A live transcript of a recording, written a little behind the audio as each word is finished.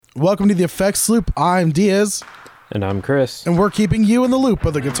Welcome to the Effects Loop. I'm Diaz. And I'm Chris. And we're keeping you in the loop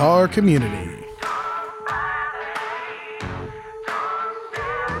of the guitar community.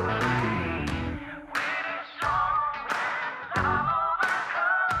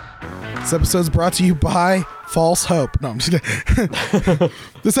 This episode's brought to you by False Hope. No, I'm just kidding.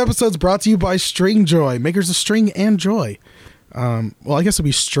 This episode's brought to you by String Joy, makers of String and Joy. Well, I guess it'd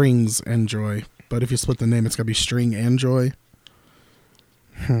be Strings and Joy, but if you split the name, it's got to be String and Joy.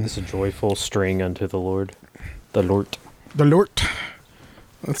 It's a joyful string unto the Lord. The Lord. The Lord.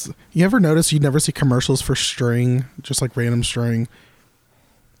 You ever notice you never see commercials for string, just like random string?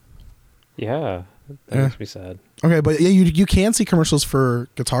 Yeah, that makes me sad. Okay, but yeah, you can see commercials for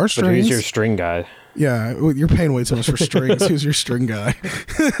guitar strings. But who's your string guy? Yeah, you're paying way too much for strings. Who's your string guy?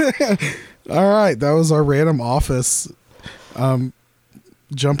 All right, that was our random office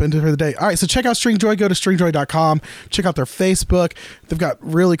jump into for the day. All right, so check out Stringjoy. Go to stringjoy.com. Check out their Facebook. They've got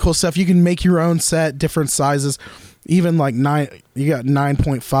really cool stuff. You can make your own set, different sizes, even like you got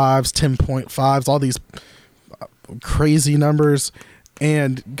 9.5s, 10.5s, all these crazy numbers.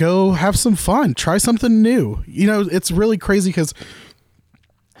 And go have some fun. Try something new. You know, it's really crazy because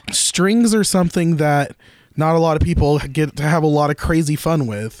strings are something that not a lot of people get to have a lot of crazy fun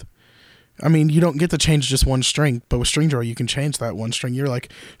with. I mean, you don't get to change just one string, but with Stringjoy, you can change that one string. You're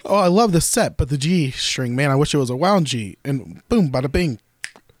like, oh, I love this set, but the G string, man, I wish it was a wound G. And boom, bada bing,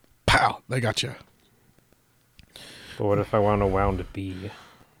 pow, they got you. But what if I want a wound B?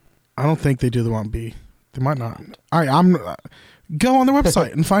 I don't think they do the wound B. They might not. All right, go on their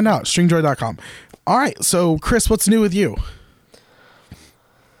website and find out, stringjoy.com. All right, so Chris, what's new with you?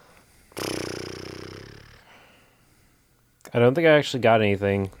 I don't think I actually got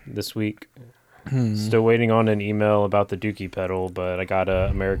anything this week. Still waiting on an email about the Dookie pedal, but I got a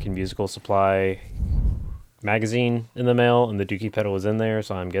American Musical Supply magazine in the mail, and the Dookie pedal was in there,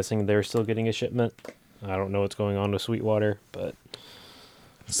 so I'm guessing they're still getting a shipment. I don't know what's going on with Sweetwater, but...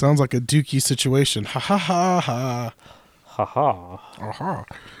 Sounds like a Dookie situation. Ha ha ha ha. Ha ha. Uh-huh.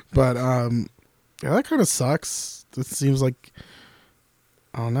 But, yeah, that kind of sucks. It seems like...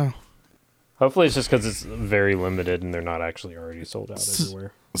 I don't know. Hopefully it's just because it's very limited and they're not actually already sold out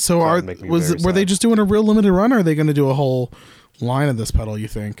everywhere. So were they just doing a real limited run, or are they going to do a whole line of this pedal, you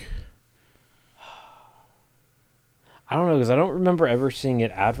think? I don't know, because I don't remember ever seeing it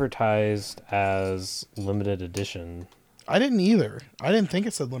advertised as limited edition. I didn't either. I didn't think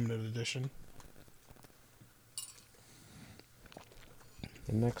it said limited edition.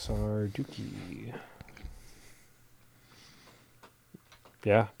 MXR Dookie.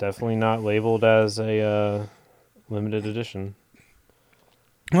 Yeah, definitely not labeled as a limited edition.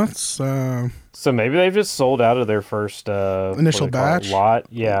 Let's So maybe they've just sold out of their first initial batch lot.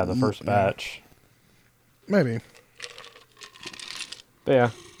 Yeah, the first batch. Maybe. But yeah,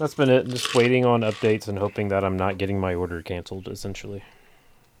 that's been it. Just waiting on updates and hoping that I'm not getting my order canceled, essentially.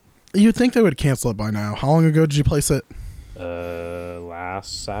 You'd think they would cancel it by now. How long ago did you place it?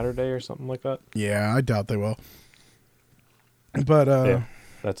 Last Saturday or something like that. Yeah, I doubt they will. But yeah,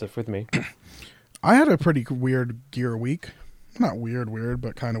 that's it with me. I had a pretty weird gear week. Not weird,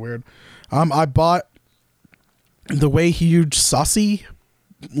 but kind of weird. I bought the Way Huge Saucy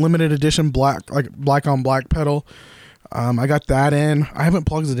limited edition black on black pedal. I got that in. I haven't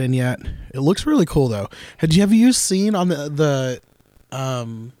plugged it in yet. It looks really cool though. Have you seen on the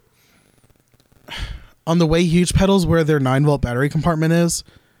Way Huge pedals where their 9-volt battery compartment is?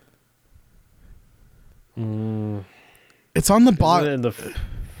 It's on the bottom. In the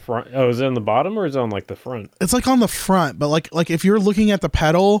front. Oh, is it on the bottom or is it on like the front? It's like on the front, but like if you're looking at the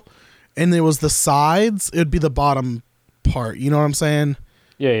pedal and it was the sides, it would be the bottom part. You know what I'm saying?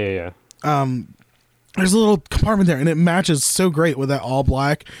 Yeah. There's a little compartment there, and it matches so great with that all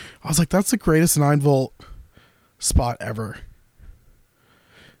black. I was like, that's the greatest 9-volt spot ever.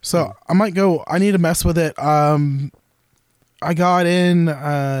 So I might go. I need to mess with it. I got in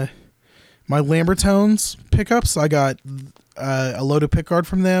my Lambertones pickups. I got a loaded pickguard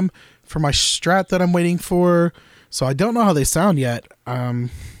from them for my Strat that I'm waiting for. So I don't know how they sound yet.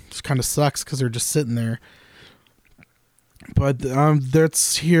 Just kind of sucks because they're just sitting there. But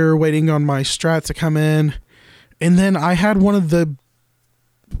that's here waiting on my Strat to come in. And then I had one of the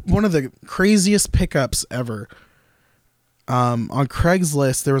craziest pickups ever. On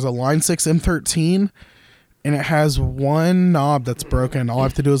Craigslist, there was a Line 6 M13, and it has one knob that's broken. All I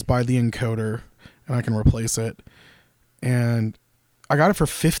have to do is buy the encoder, and I can replace it. And I got it for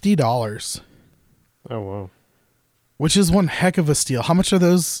 $50. Oh, wow. Which is one heck of a steal. How much are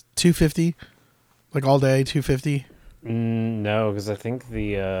those? $250? Like all day, $250? No, because I think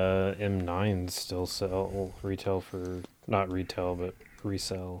the M9s still sell retail for, not retail, but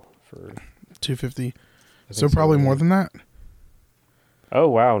resell for $250. I So think probably more than that. Oh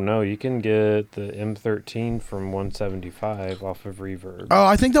wow, no, you can get the M13 from 175 off of Reverb. Oh,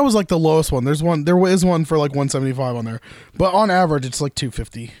 I think that was like the lowest one. There is one for like 175 on there, but on average it's like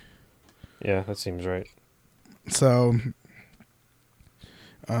 250. Yeah, that seems right. So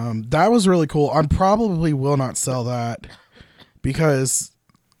that was really cool. I probably will not sell that because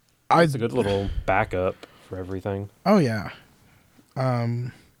It's a good little backup for everything. Oh yeah.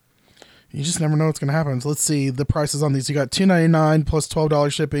 You just never know what's gonna happen. So let's see the prices on these. You got $299 plus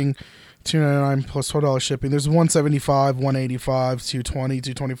 $12 shipping, $299 plus $12 shipping. There's $175, $185, $220,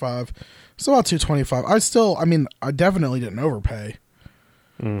 $225. So about $225. I definitely didn't overpay.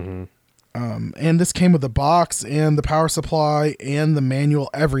 Mm-hmm. And this came with the box and the power supply and the manual,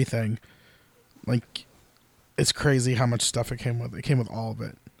 everything. Like, it's crazy how much stuff it came with. It came with all of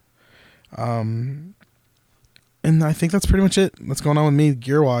it. And I think that's pretty much it. What's going on with me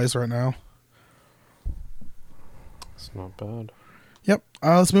gear-wise right now. It's not bad. Yep.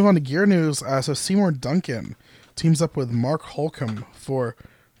 Let's move on to gear news. So Seymour Duncan teams up with Mark Holcomb for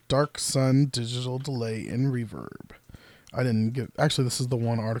Dark Sun digital delay and reverb. Actually, this is the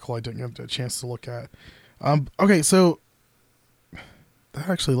one article I didn't get a chance to look at. Okay, so that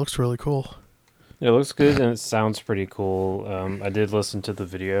actually looks really cool. It looks good and it sounds pretty cool. I did listen to the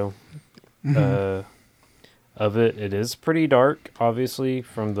video of it. It is pretty dark, obviously,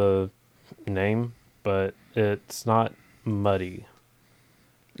 from the name, but it's not muddy.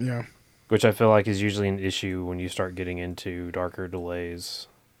 Yeah. Which I feel like is usually an issue when you start getting into darker delays.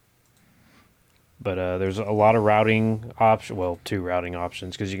 But there's a lot of routing options. Well, 2 routing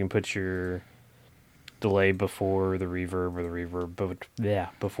options, because you can put your delay before the reverb or the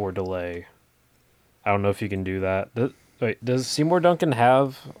reverb before delay. I don't know if you can do that. Does Seymour Duncan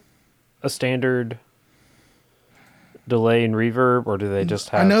have a standard delay and reverb, or do they just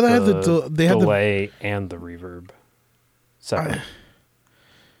have? I know they have the the delay and the reverb separate?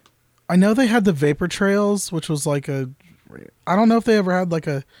 I know they had the Vapor Trails, which was like I don't know if they ever had like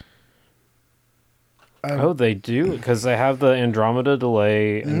a. Oh, they do, because they have the Andromeda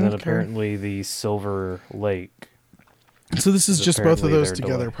delay and then apparently the Silver Lake. So this is just both of those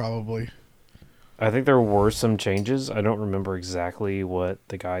together, probably. I think there were some changes. I don't remember exactly what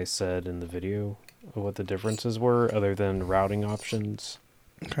the guy said in the video, or what the differences were, other than routing options.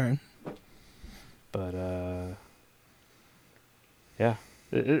 Okay. But, yeah.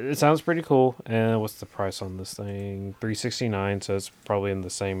 It sounds pretty cool. And what's the price on this thing? $369, so it's probably in the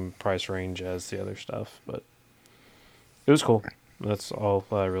same price range as the other stuff. But it was cool. That's all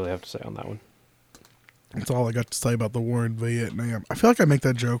I really have to say on that one. That's all I got to say about the war in Vietnam. I feel like I make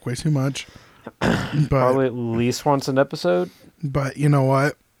that joke way too much. But, probably at least once an episode. But you know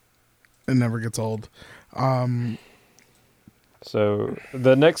what? It never gets old. So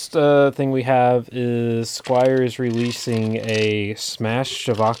the next thing we have is Squire is releasing a Smash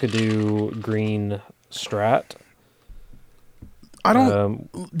Shavacado green Strat. I don't.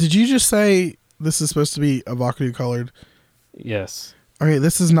 Did you just say this is supposed to be avocado colored? Yes. Okay,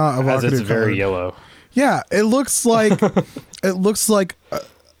 this is not avocado colored. It's colored. very yellow. Yeah, it looks like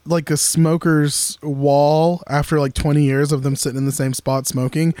like a smoker's wall after like 20 years of them sitting in the same spot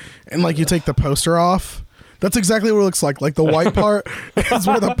smoking, and like you take the poster off. That's exactly what it looks like. Like the white part is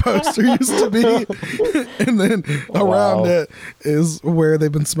where the poster used to be. And then around it is where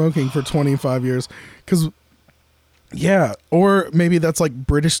they've been smoking for 25 years. Or maybe that's like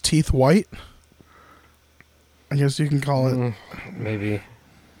British teeth white. I guess you can call it. Maybe.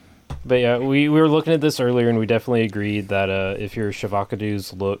 But yeah, we were looking at this earlier and we definitely agreed that if your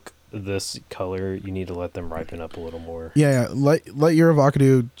Shavacados look this color, you need to let them ripen up a little more. Yeah. Let your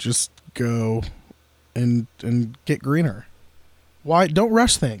avocado just go. And get greener. Why? Don't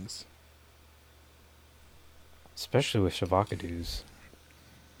rush things. Especially with Shavacados.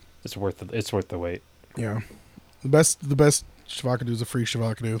 It's worth the wait. Yeah. The best Shavacado is a free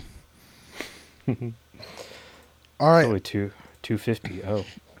Shavacado. All right. Only $250. Oh.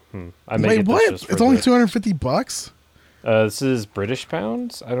 Wait, what? It's only $250? This is British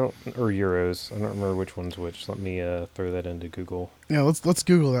pounds? or euros. I don't remember which one's which. Let me throw that into Google. Yeah, let's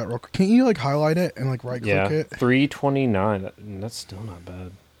Google that real quick. Can't you like highlight it and like right click it? $3.29. That's still not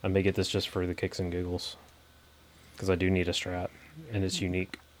bad. I may get this just for the kicks and giggles, because I do need a Strat and it's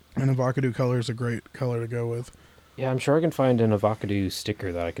unique. And avocado color is a great color to go with. Yeah, I'm sure I can find an avocado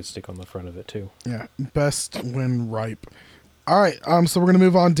sticker that I could stick on the front of it too. Yeah, best when ripe. All right, so we're gonna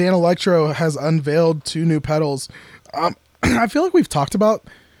move on. Dan Electro has unveiled 2 new pedals. I feel like we've talked about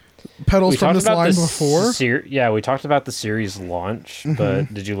pedals from this line before. We talked about the series launch,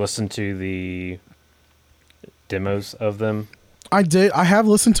 but did you listen to the demos of them? I did. I have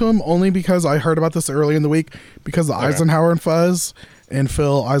listened to him only because I heard about this early in the week because of Eisenhower and Fuzz, and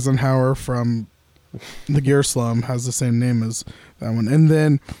Phil Eisenhower from the Gear Slum has the same name as that one. And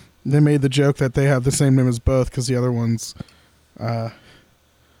then they made the joke that they have the same name as both because the other one's,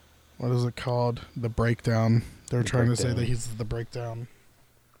 what is it called? The Breakdown. They're trying to say that he's the Breakdown.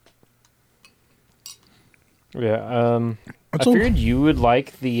 Yeah. I figured you would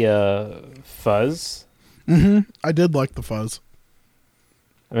like the Fuzz. Mm-hmm. I did like the Fuzz.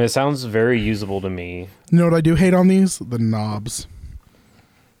 I mean, it sounds very usable to me. You know what I do hate on these? The knobs.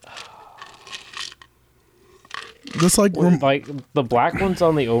 This like the black ones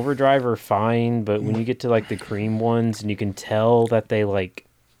on the overdrive are fine, but when you get to like the cream ones and you can tell that they like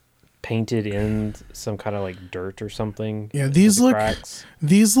painted in some kind of like dirt or something. Yeah, these look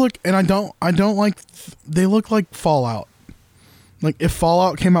and I don't like they look like Fallout. Like if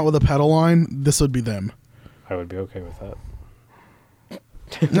Fallout came out with a pedal line, this would be them. I would be okay with that.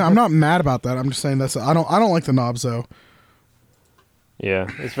 No, I'm not mad about that. I'm just saying I don't like the knobs though. Yeah,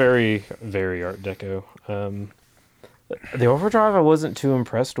 it's very, very Art Deco. The overdrive I wasn't too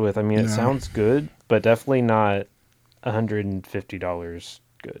impressed with. I mean, it sounds good, but definitely not $150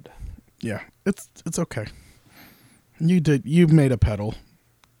 good. Yeah, it's okay. You made a pedal.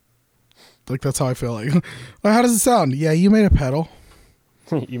 Like that's how I feel like. Well, how does it sound? Yeah, you made a pedal.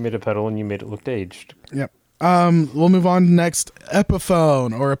 You made a pedal and you made it look aged. Yep. We'll move on next.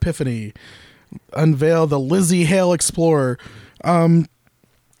 Epiphone or Epiphany unveil the Lizzie Hale Explorer.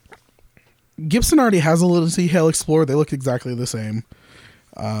 Gibson already has a Lizzie Hale Explorer. They look exactly the same.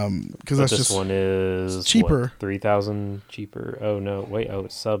 Because that's this just one is cheaper. $3,000 cheaper. Oh no, wait. Oh,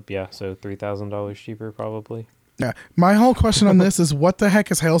 it's sub. Yeah, so $3,000 cheaper probably. Yeah. My whole question on this is, what the heck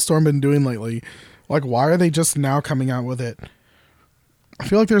has Hailstorm been doing lately? Like, why are they just now coming out with it? I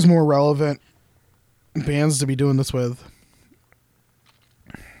feel like there's more relevant bands to be doing this with.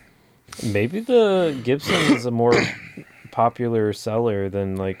 Maybe the Gibson is a more popular seller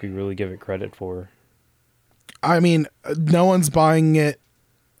than like we really give it credit for. I mean, no one's buying it.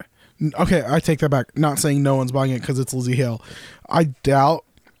 Okay, I take that back. Not saying no one's buying it because it's Lizzie Hale. I doubt.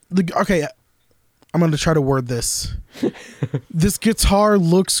 Okay, I'm going to try to word this. This guitar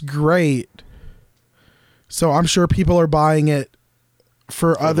looks great, so I'm sure people are buying it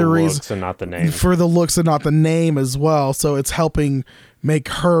for other reasons and not the name. For the looks and not the name as well. So it's helping make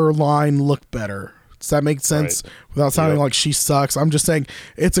her line look better. Does that make sense? Right. Without sounding like she sucks. I'm just saying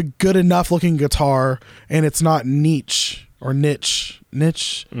it's a good enough looking guitar, and it's not niche, Nietzsche,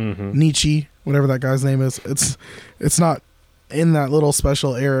 whatever that guy's name is. It's not in that little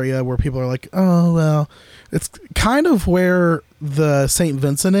special area where people are like, oh well. It's kind of where the St.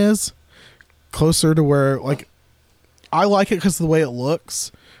 Vincent is, closer to where like I like it because of the way it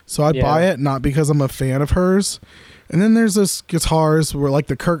looks, so I buy it not because I'm a fan of hers. And then there's this guitars where like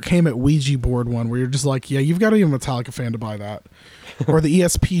the Kirk came at Ouija board one where you're just like, yeah, you've got to be a Metallica fan to buy that. Or the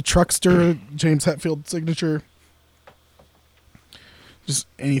ESP Truckster James Hetfield signature. Just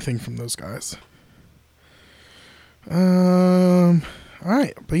anything from those guys. All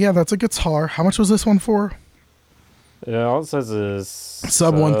right, but yeah, that's a guitar. How much was this one for? Yeah, all it says is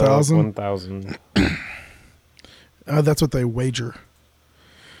sub 1,000. 1,000. That's what they wager.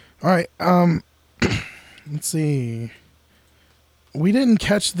 All right. Let's see. We didn't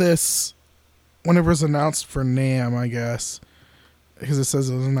catch this when it was announced for NAMM, I guess, because it says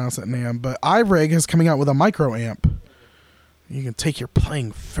it was announced at NAMM. But iRig is coming out with a micro amp. You can take your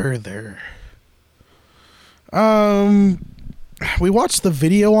playing further. We watched the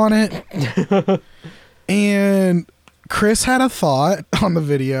video on it, and Chris had a thought on the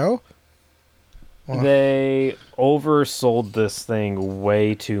video. They oversold this thing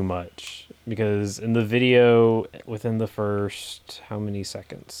way too much, because in the video, within the first how many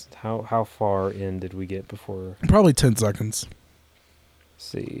seconds? How far in did we get before? Probably 10 seconds. Let's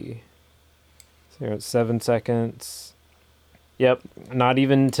see. So you're at 7 seconds. Yep, not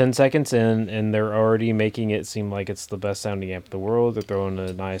even 10 seconds in, and they're already making it seem like it's the best sounding amp in the world. They're throwing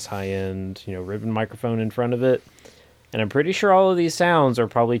a nice high-end, ribbon microphone in front of it. And I'm pretty sure all of these sounds are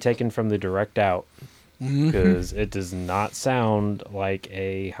probably taken from the direct out, because it does not sound like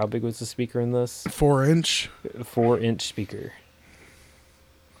how big was the speaker in this? 4-inch. 4-inch speaker.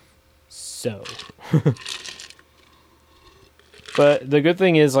 So. But the good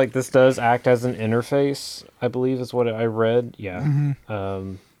thing is, like, this does act as an interface, I believe is what I read. Yeah.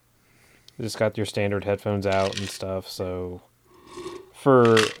 You just got your standard headphones out and stuff, so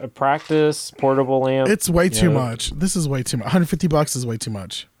for a practice portable amp, it's way too much. This is way too much. $150 is way too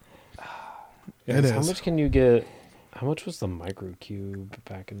much. It is. How much can you get? How much was the Microcube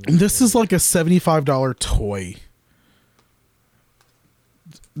back in? This is like a $75 toy.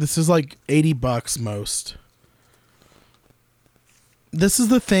 This is like $80 most. This is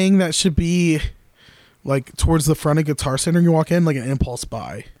the thing that should be like towards the front of Guitar Center. You walk in like an impulse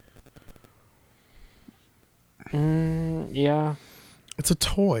buy. Yeah. It's a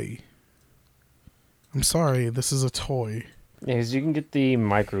toy. I'm sorry, this is a toy. Yeah, 'cause you can get the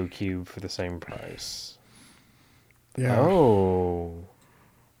Micro Cube for the same price. Yeah. Oh.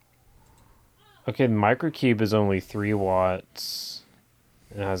 Okay, the Micro Cube is only 3 watts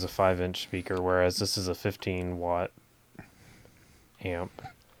and has a 5-inch speaker, whereas this is a 15-watt amp.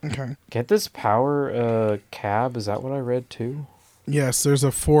 Okay. Can't this power a cab? Is that what I read too? Yes, there's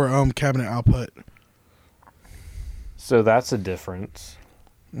a 4 ohm cabinet output. So that's a difference.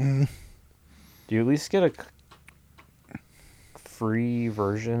 Mm. Do you at least get a free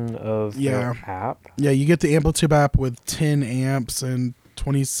version of their app? Yeah, you get the Amplitude app with 10 amps and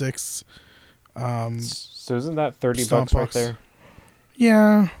 26. So isn't that $30 right there?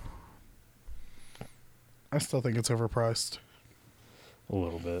 Yeah. I still think it's overpriced. A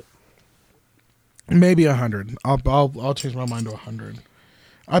little bit. Maybe 100. I'll change my mind to 100.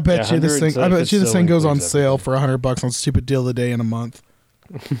 I bet you this thing. I bet you this still thing goes on includes sale everything. for $100 on Stupid Deal of the Day in a month.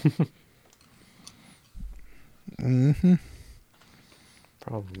 Mm-hmm.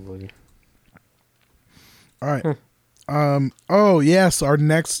 Probably. All right. Oh yes, our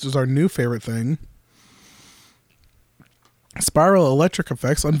next is our new favorite thing. Spiral Electric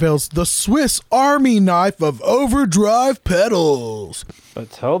Effects unveils the Swiss Army knife of overdrive pedals.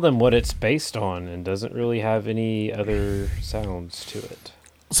 But tell them what it's based on and doesn't really have any other sounds to it.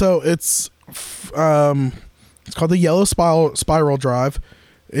 So it's called the Yellow Spiral Drive.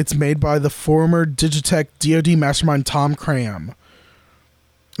 It's made by the former Digitech DoD mastermind Tom Cram.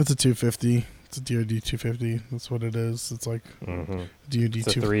 It's a 250. It's a DoD 250. That's what it is. It's like DoD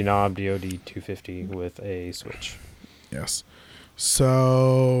It's a 3-knob DoD 250 with a switch. Yes.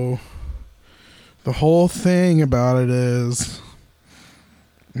 So the whole thing about it is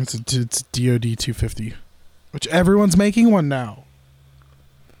it's DoD 250, which everyone's making one now.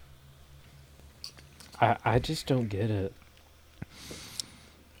 I just don't get it.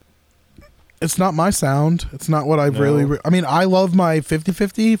 It's not my sound. It's not what I've really... I mean, I love my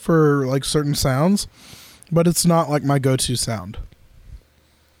 50-50 for like certain sounds, but it's not like my go-to sound.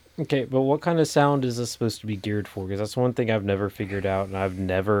 Okay, but what kind of sound is this supposed to be geared for? Because that's one thing I've never figured out, and I've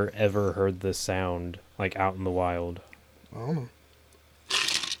never, ever heard this sound, like, out in the wild. I don't know.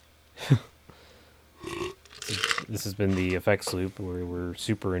 This has been the effects loop, where we're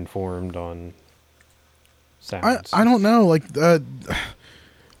super informed on sounds. I don't know. Like,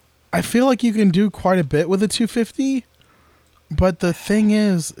 I feel like you can do quite a bit with a 250, but the thing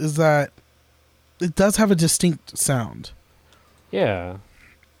is that it does have a distinct sound. Yeah.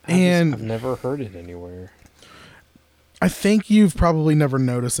 And I've never heard it anywhere. I think you've probably never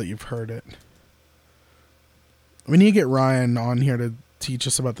noticed that you've heard it. We need to get Ryan on here to teach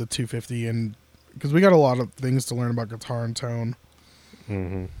us about the 250, and because we got a lot of things to learn about guitar and tone.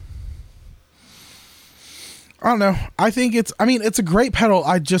 Mm-hmm. I don't know. I think it's a great pedal.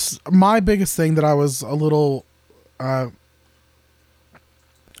 My biggest thing that I was a little about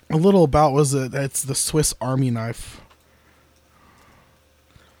was that it's the Swiss Army knife.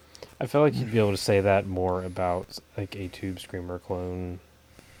 I feel like you'd be able to say that more about like a Tube Screamer clone.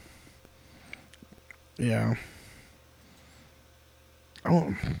 Yeah.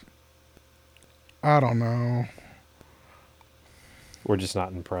 I don't know. We're just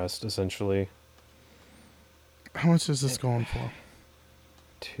not impressed, essentially. How much is this going for?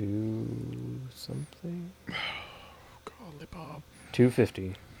 2 something? Golly Bob.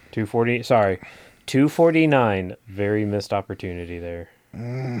 250. 240. Sorry. 249. Very missed opportunity there.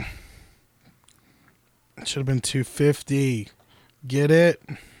 It should have been 250. Get it?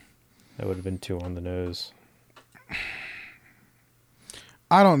 That would have been 2 on the nose.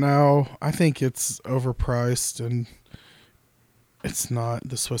 I don't know. I think it's overpriced and it's not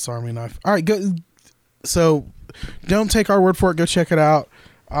the Swiss Army knife. All right, go. So don't take our word for it. Go check it out.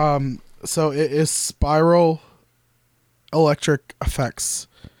 So it is Spiral Electric Effects.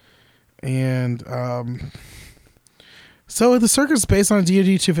 And so the circuit is based on a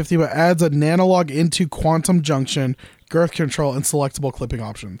DoD 250, but adds an analog into quantum junction, girth control, and selectable clipping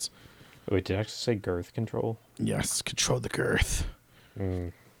options. Wait, did I actually say girth control? Yes, control the girth.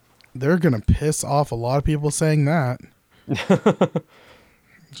 They're going to piss off a lot of people saying that.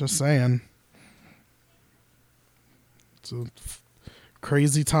 Just saying. It's a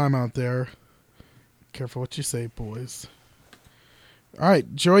crazy time out there. Careful what you say, boys. All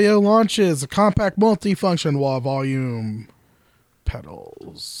right, Joyo launches a compact multi-function wall volume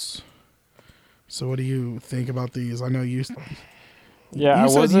pedals. So what do you think about these? I know Yeah, you I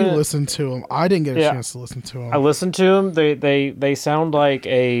said wasn't. you listened to them. I didn't get a Yeah. chance to listen to them. I listened to them. They sound like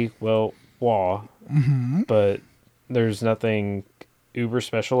a wah, but there's nothing uber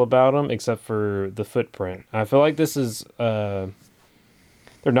special about them except for the footprint. I feel like this is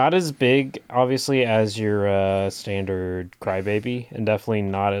they're not as big, obviously, as your standard Crybaby, and definitely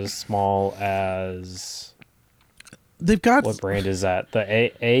not as small as. They've got What brand is that?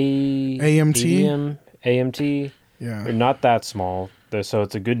 The AMT. AMT. Yeah. They're not that small, so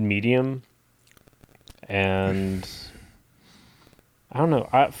it's a good medium. And I don't know.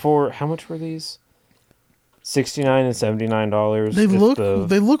 For how much were these? $69 and $79.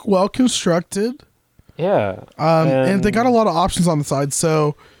 They look well constructed. Yeah. And they got a lot of options on the side.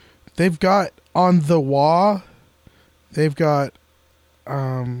 So they've got on the wah, they've got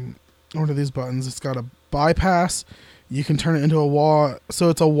what are these buttons? It's got a bypass. You can turn it into a wah. So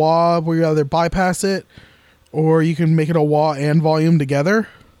it's a wah where you either bypass it or you can make it a wah and volume together.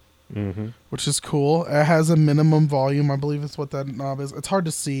 Which is cool. It has a minimum volume, I believe is what that knob is. It's hard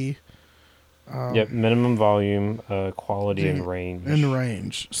to see. Yep, minimum volume, quality, and range. And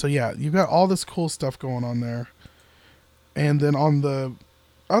range. So yeah, you've got all this cool stuff going on there. And then on the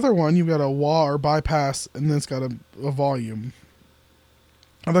other one, you've got a wah or bypass, and then it's got a volume.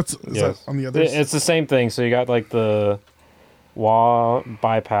 Oh, is that on the other side? It's the same thing. So you got like the wah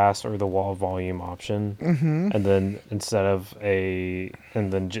bypass or the wah volume option, and then instead of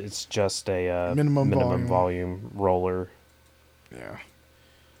it's just a minimum volume roller. Yeah.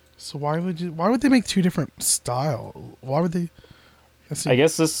 So why would they make two different style? Why would they? I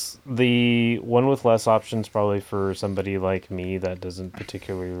guess the one with less options probably for somebody like me that doesn't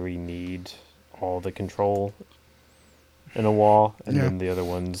particularly need all the control in a wall, and then the other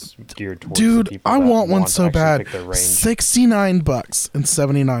one's geared towards the people I that want one so bad. $69 and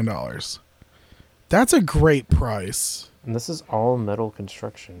 $79. That's a great price. And this is all metal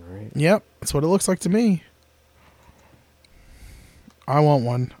construction, right? Yep, that's what it looks like to me. I want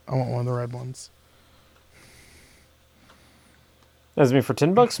one. I want one of the red ones. I mean, for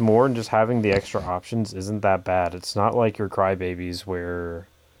 $10 more and just having the extra options isn't that bad. It's not like your Crybabies where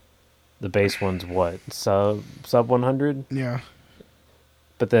the base one's what, sub 100? Yeah.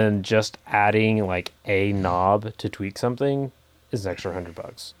 But then just adding like a knob to tweak something is an extra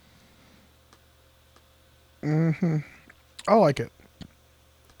 $100. I like it.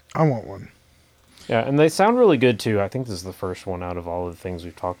 I want one. Yeah, and they sound really good too. I think this is the first one out of all of the things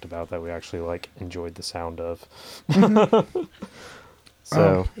we've talked about that we actually like enjoyed the sound of.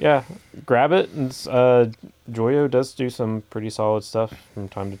 So yeah, grab it. And Joyo does do some pretty solid stuff from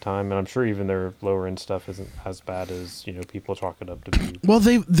time to time, and I'm sure even their lower end stuff isn't as bad as people chalk it up to be. Well,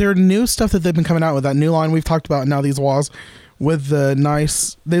 their new stuff that they've been coming out with, that new line we've talked about, now these walls with the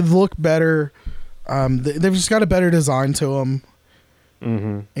nice, they look better. They've just got a better design to them,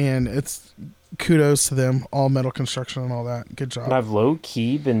 and it's kudos to them. All metal construction and all that. Good job. And I've low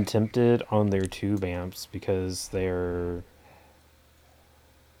key been tempted on their tube amps because they're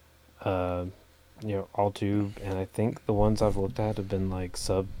all tube, and I think the ones I've looked at have been like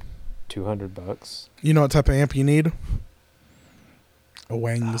sub $200. You know what type of amp you need? A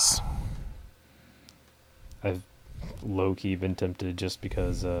Wangs. I've low key been tempted just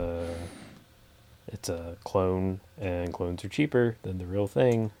because it's a clone, and clones are cheaper than the real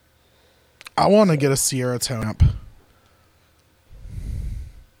thing. I want to get a Sierra Tone amp.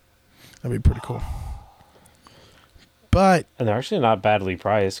 That'd be pretty cool. But and they're actually not badly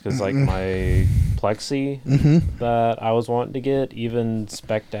priced because like my Plexi that I was wanting to get even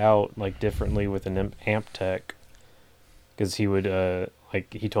spec'd out like differently with an amp tech, because he would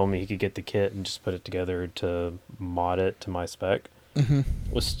he told me he could get the kit and just put it together to mod it to my spec.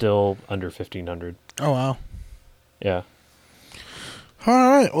 Was still under 1,500. Oh wow. Yeah. All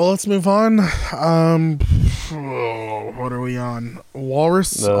right, well, let's move on. What are we on?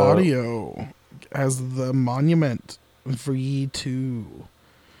 Walrus Audio has the Monument V2.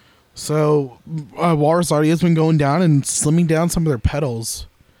 So, Walrus Audio has been going down and slimming down some of their pedals.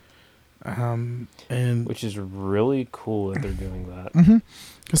 And which is really cool that they're doing that.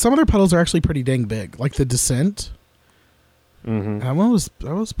 Because some of their pedals are actually pretty dang big. Like the Descent. That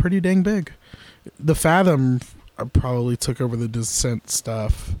was pretty dang big. The Fathom probably took over the Descent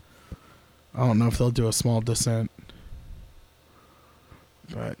stuff. I don't know if they'll do a small Descent.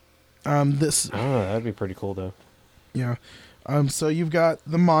 But this I don't know, that'd be pretty cool though. Yeah. So you've got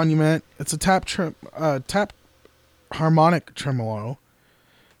the Monument. It's a tap harmonic tremolo.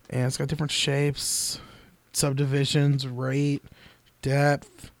 And it's got different shapes, subdivisions, rate,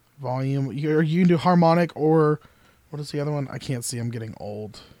 depth, volume. You can do harmonic or what is the other one? I can't see. I'm getting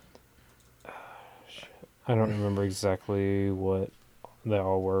old. I don't remember exactly what they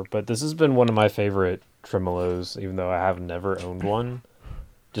all were. But this has been one of my favorite tremolos, even though I have never owned one.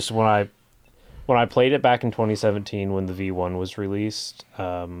 Just when I played it back in 2017 when the V1 was released,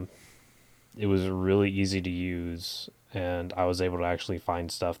 it was really easy to use, and I was able to actually find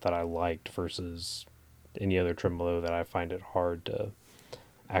stuff that I liked versus any other tremolo that I find it hard to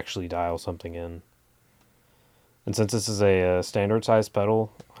actually dial something in. And since this is a standard size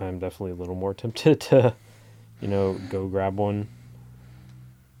pedal, I'm definitely a little more tempted to, go grab one.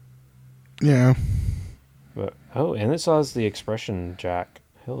 Yeah. But and this has the expression jack.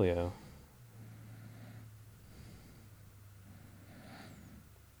 Hell yeah.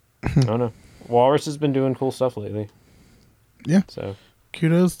 Oh no. Walrus has been doing cool stuff lately. Yeah. So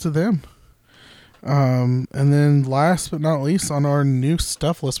kudos to them. And then last but not least on our new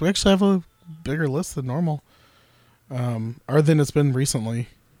stuff list, we actually have a bigger list than normal. Or than it's been recently.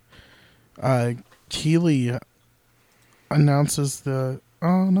 Keeley announces oh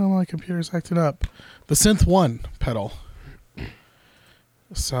no, my computer's acting up. The Synth 1 pedal.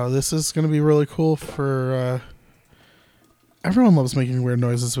 So this is going to be really cool for everyone loves making weird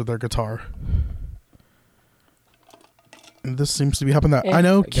noises with their guitar. And this seems to be helping that. I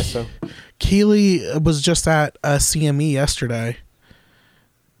know guess so. Keeley was just at CME yesterday.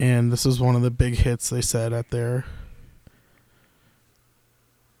 And this is one of the big hits they said at their...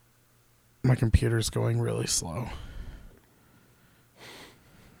 My computer's going really slow.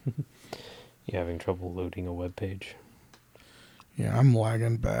 You having trouble loading a web page? Yeah, I'm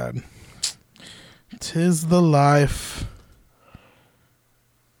lagging bad. 'Tis the life.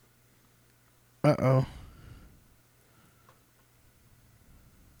 Uh-oh.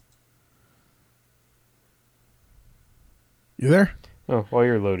 You there? Oh, while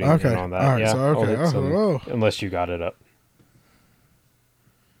you're loading okay. in on that. All right, Yeah, so, okay. I'll hit some, unless you got it up.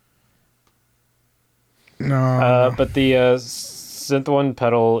 No. But the Synth 1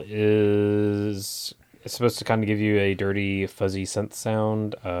 pedal it's supposed to kind of give you a dirty, fuzzy synth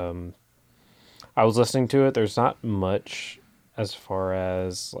sound. I was listening to it. There's not much as far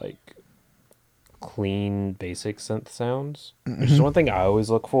as like clean, basic synth sounds. Mm-hmm. Which is one thing I always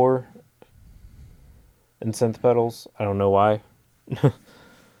look for in synth pedals. I don't know why,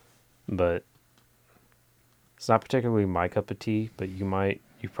 but it's not particularly my cup of tea. But you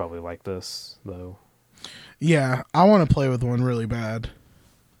probably like this though. Yeah, I want to play with one really bad.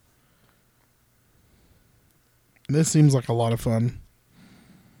 This seems like a lot of fun.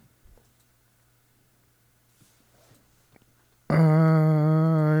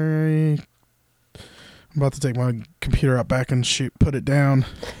 I'm about to take my computer out back and put it down.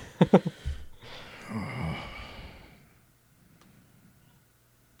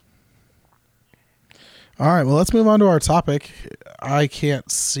 All right, well, let's move on to our topic. I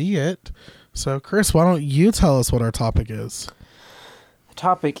can't see it. So, Chris, why don't you tell us what our topic is? The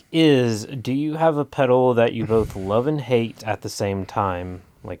topic is, do you have a pedal that you both love and hate at the same time?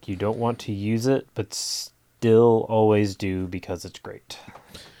 Like you don't want to use it, but still always do because it's great.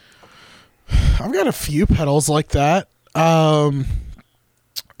 I've got a few pedals like that. My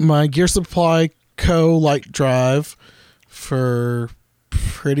Gear Supply Co. Light Drive for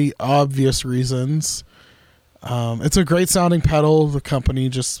pretty obvious reasons. It's a great sounding pedal. The company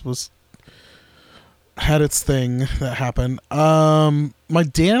just had its thing that happened. My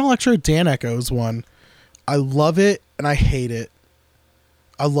Dan Electro Dan Echoes one. I love it and I hate it.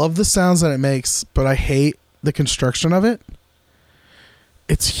 I love the sounds that it makes, but I hate the construction of it.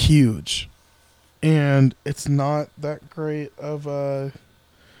 It's huge. And it's not that great of a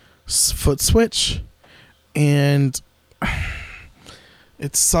foot switch. And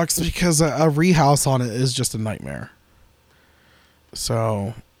it sucks because a rehouse on it is just a nightmare.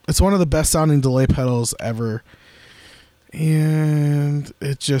 So it's one of the best sounding delay pedals ever. And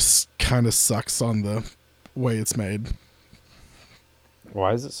it just kind of sucks on the way it's made.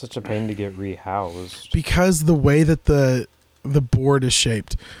 Why is it such a pain to get rehoused? Because the way that the board is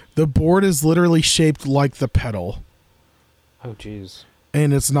shaped. The board is literally shaped like the pedal. Oh, jeez.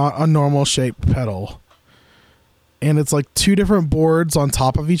 And it's not a normal shaped pedal. And it's like two different boards on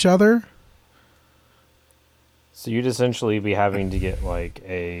top of each other. So you'd essentially be having to get like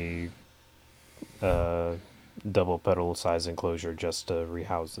a double pedal size enclosure just to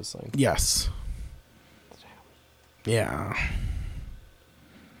rehouse this thing. Yes. Damn. Yeah.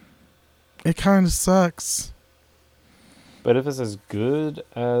 It kind of sucks. But if it's as good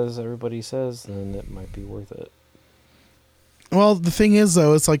as everybody says, then it might be worth it. Well, the thing is,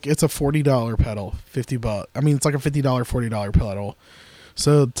 though, it's a $40 pedal, $50. I mean, it's like a $50, $40 pedal.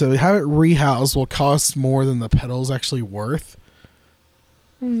 So to have it rehoused will cost more than the pedal's actually worth.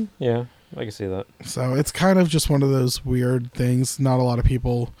 Yeah. I can see that. So it's kind of just one of those weird things. Not a lot of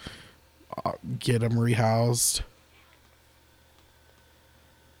people get them rehoused.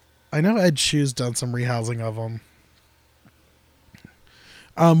 I know Ed Shoe's done some rehousing of them.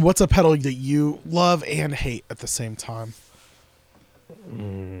 What's a pedal that you love and hate at the same time?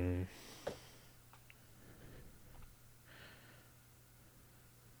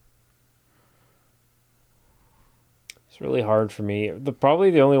 It's really hard for me. Probably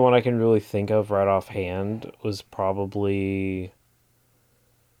the only one I can really think of right offhand was probably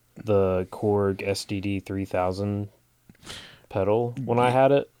the Korg SDD 3000 pedal when I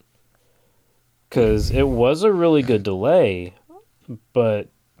had it. Because it was a really good delay, but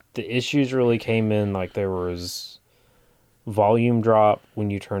the issues really came in like there was volume drop when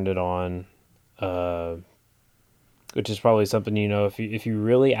you turned it on, which is probably something, if you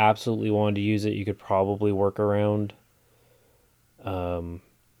really absolutely wanted to use it, you could probably work around.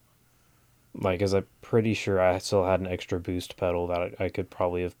 Because I'm pretty sure I still had an extra boost pedal that I could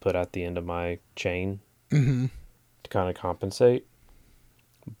probably have put at the end of my chain to kind of compensate.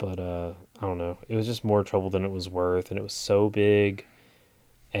 But I don't know. It was just more trouble than it was worth, and it was so big.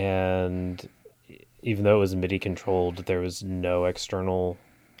 And even though it was MIDI controlled, there was no external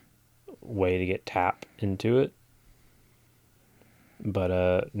way to get tap into it.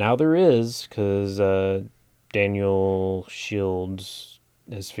 But now there is, because Daniel Shields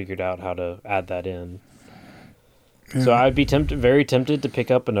has figured out how to add that in. Yeah. So I'd be very tempted to pick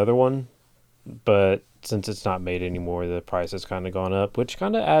up another one, but since it's not made anymore, the price has kind of gone up, which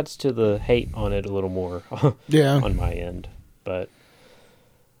kind of adds to the hate on it a little more on my end. But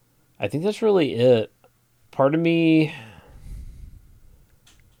I think that's really it. Part of me...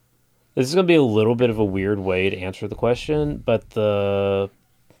 This is going to be a little bit of a weird way to answer the question, but the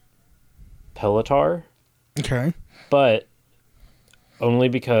Pelotar. Okay. But only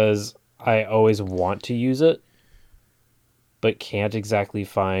because I always want to use it, but can't exactly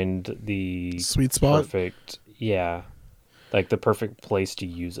find the sweet spot. Perfect, yeah, like the perfect place to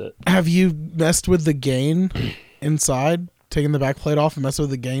use it. Have you messed with the gain inside? Taking the back plate off and messing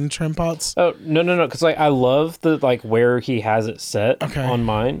with the gain trim pots? Oh no, because I love the where he has it set on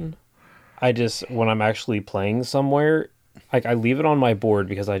mine. I just, when I'm actually playing somewhere, I leave it on my board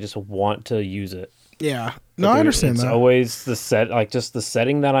because I just want to use it. Yeah. No, I understand that. It's always the just the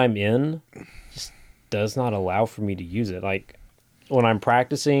setting that I'm in just does not allow for me to use it. Like, when I'm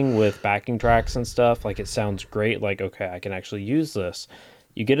practicing with backing tracks and stuff, it sounds great. Like, okay, I can actually use this.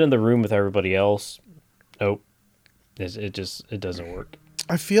 You get in the room with everybody else, nope. It doesn't work.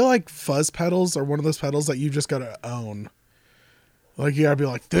 I feel like fuzz pedals are one of those pedals that you just gotta own. Like, you gotta be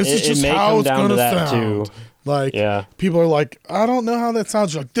like, this is just how it's gonna sound. Too. Like, yeah. People are like, I don't know how that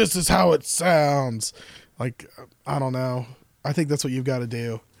sounds. You're like, this is how it sounds. Like, I don't know. I think that's what you've got to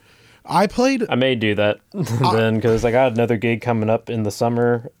do. I may do that then, because I got another gig coming up in the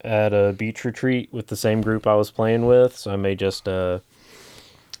summer at a beach retreat with the same group I was playing with, so I may just own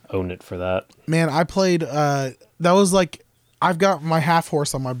it for that. Man, I played, that was I've got my half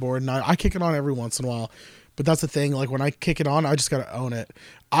horse on my board, and I kick it on every once in a while. But that's the thing, when I kick it on, I just got to own it.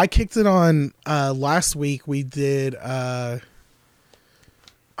 I kicked it on last week. We did, I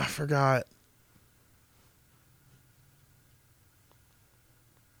forgot.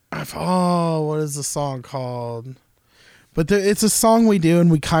 What is the song called? But it's a song we do,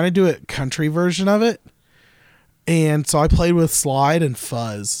 and we kind of do a country version of it. And so I played with Slide and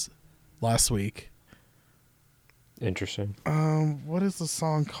Fuzz last week. Interesting. What is the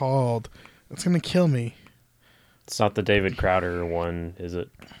song called? It's going to kill me. It's not the David Crowder one, is it?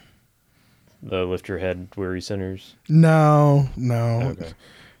 The Lift Your Head, Weary Sinners? No. Okay.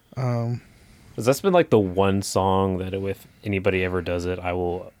 Because that's been the one song that if anybody ever does it, I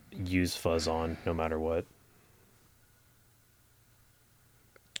will use Fuzz on no matter what.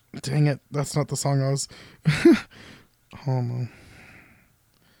 Dang it. That's not the song I was... Hold on.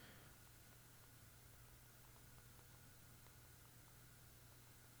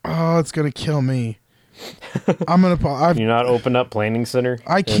 Oh, it's going to kill me. I'm going to... Can you not open up Planning Center?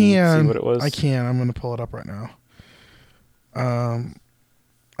 I can. See what it was? I can. I'm going to pull it up right now.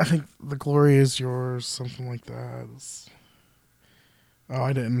 I think The Glory Is Yours, something like that. Oh,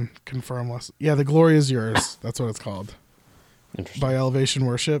 I didn't confirm last. Yeah, The Glory Is Yours. That's what it's called. Interesting. By Elevation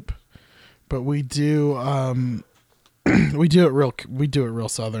Worship. But we do we do it real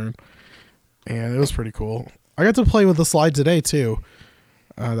southern. And it was pretty cool. I got to play with the slide today too.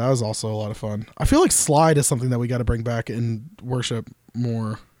 That was also a lot of fun. I feel like slide is something that we got to bring back in worship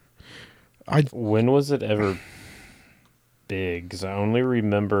more. When was it ever big? Because I only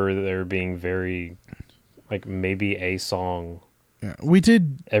remember there being very, maybe a song Yeah, we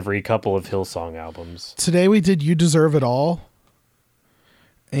did every couple of Hillsong albums. today. We did "You Deserve It All,"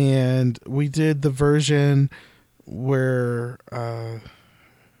 and we did the version where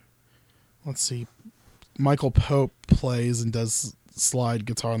let's see, Michael Pope plays and does slide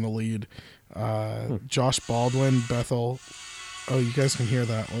guitar on the lead. Josh Baldwin, Bethel. Oh, you guys can hear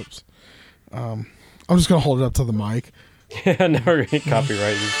that. Whoops. I'm just gonna hold it up to the mic. Yeah, no, we're gonna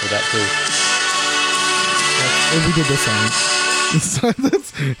copyright you for that too. We did this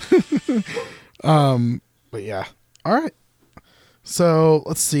song. But yeah. All right. So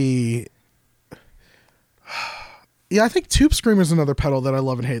let's see. Yeah, I think Tube Screamer is another pedal that I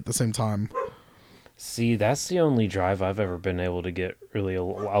love and hate at the same time. See, that's the only drive I've ever been able to get really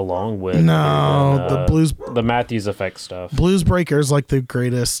along with. No, the Matthews Effect stuff. Blues Breakers like the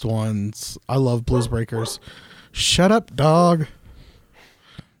greatest ones. I love Blues Breakers. Shut up, dog.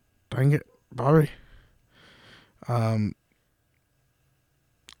 Dang it, Bobby.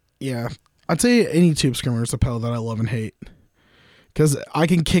 Yeah, I'd say any Tube Screamer is a pedal that I love and hate. Because I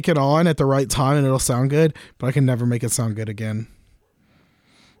can kick it on at the right time and it'll sound good, but I can never make it sound good again.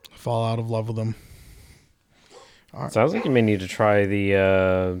 Fall out of love with them. Right. Sounds like you may need to try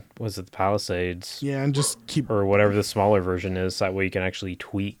the, was it the Palisades? Yeah, and just keep... Or whatever the smaller version is, that way you can actually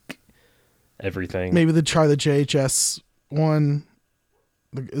tweak everything. Maybe try the JHS one.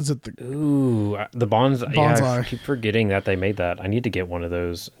 Is it the... Ooh, the Bonsai. Yeah, I keep forgetting that they made that. I need to get one of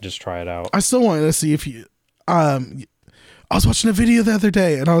those and just try it out. I still wanted to see if you... I was watching a video the other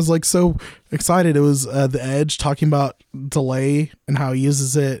day and I was like so excited. It was The Edge talking about delay and how he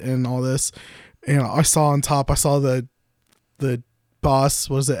uses it and all this. And I saw on top, the Boss,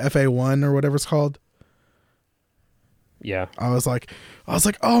 what is it, FA1 or whatever it's called? Yeah. I was like,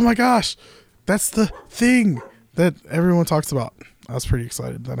 oh my gosh, that's the thing that everyone talks about. I was pretty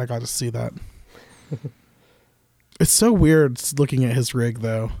excited that I got to see that. It's so weird looking at his rig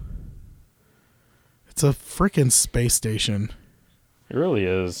though. It's a freaking space station. It really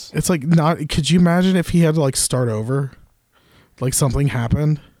is. It's like not. Could you imagine if he had to like start over? Like something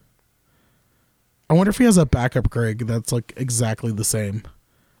happened? I wonder if he has a backup rig that's like exactly the same.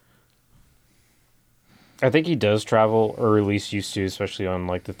 I think he does travel, or at least used to, especially on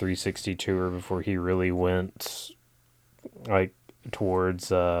like the 360 tour before he really went like towards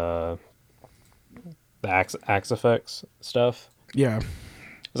the Axe Effects stuff. Yeah.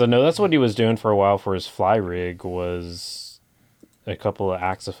 Because I know that's what he was doing for a while for his fly rig, was a couple of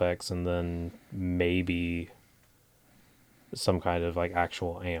Axe Effects and then maybe some kind of like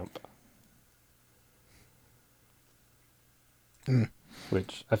actual amp.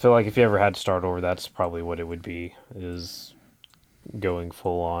 Which I feel like if you ever had to start over, that's probably what it would be, is going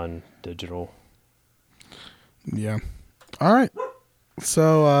full on digital. Yeah. All right.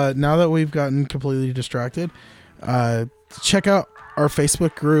 So now that we've gotten completely distracted, check out our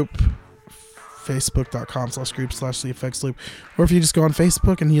Facebook group, facebook.com/group/the effects loop. Or if you just go on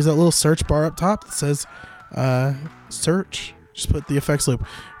Facebook and use that little search bar up top that says search, just put the effects loop,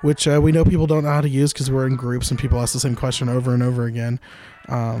 which we know people don't know how to use because we're in groups and people ask the same question over and over again.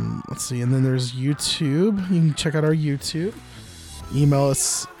 Let's see. And then there's YouTube. You can check out our YouTube. Email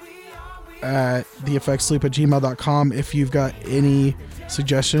us at theeffectsloop@gmail.com if you've got any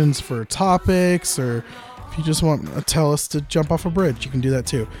suggestions for topics, or if you just want to tell us to jump off a bridge, you can do that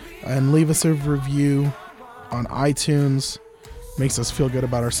too. And leave us a review on iTunes. Makes us feel good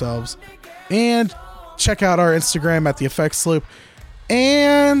about ourselves. And check out our Instagram at The Effects Loop.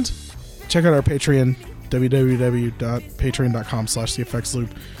 And check out our Patreon, www.patreon.com/The Effects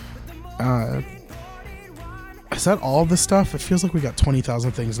Loop. Is that all of the stuff? It feels like we got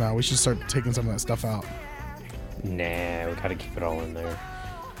 20,000 things now. We should start taking some of that stuff out. Nah, we gotta keep it all in there.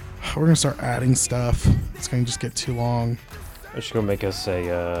 We're going to start adding stuff. It's going to just get too long. I should go make us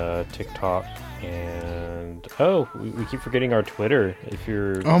a TikTok. And we keep forgetting our Twitter. If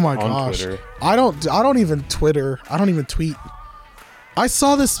you're my on gosh, Twitter. I don't even Twitter. I don't even tweet. I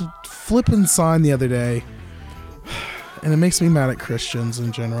saw this flippin' sign the other day, and it makes me mad at Christians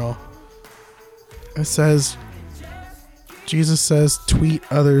in general. It says, Jesus says, tweet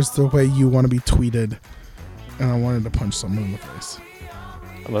others the way you want to be tweeted. And I wanted to punch someone in the face.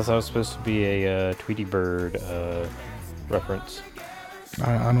 Unless I was supposed to be a Tweety Bird reference.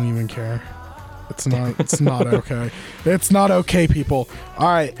 I don't even care. It's not okay. It's not okay, people. All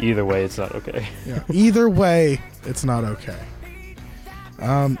right. Either way, it's not okay. Yeah. Either way, it's not okay.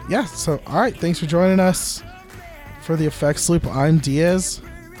 Yeah. So, all right. Thanks for joining us for the Effects Loop. I'm Diaz.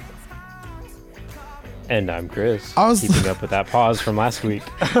 And I'm Chris. I was keeping up with that pause from last week.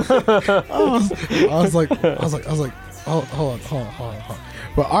 I was like, oh, hold on.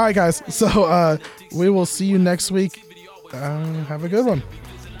 But all right, guys. So we will see you next week. Have a good one.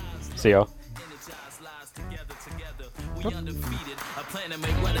 See y'all. Undefeated. I plan to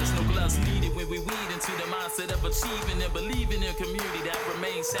make where there's no gloves needed when we weed into the mindset of achieving and believing in a community that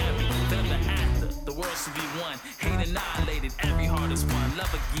remains happy. Ever after, the world should be one. Hate annihilated, every heart is one.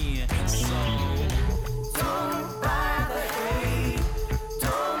 Love again. So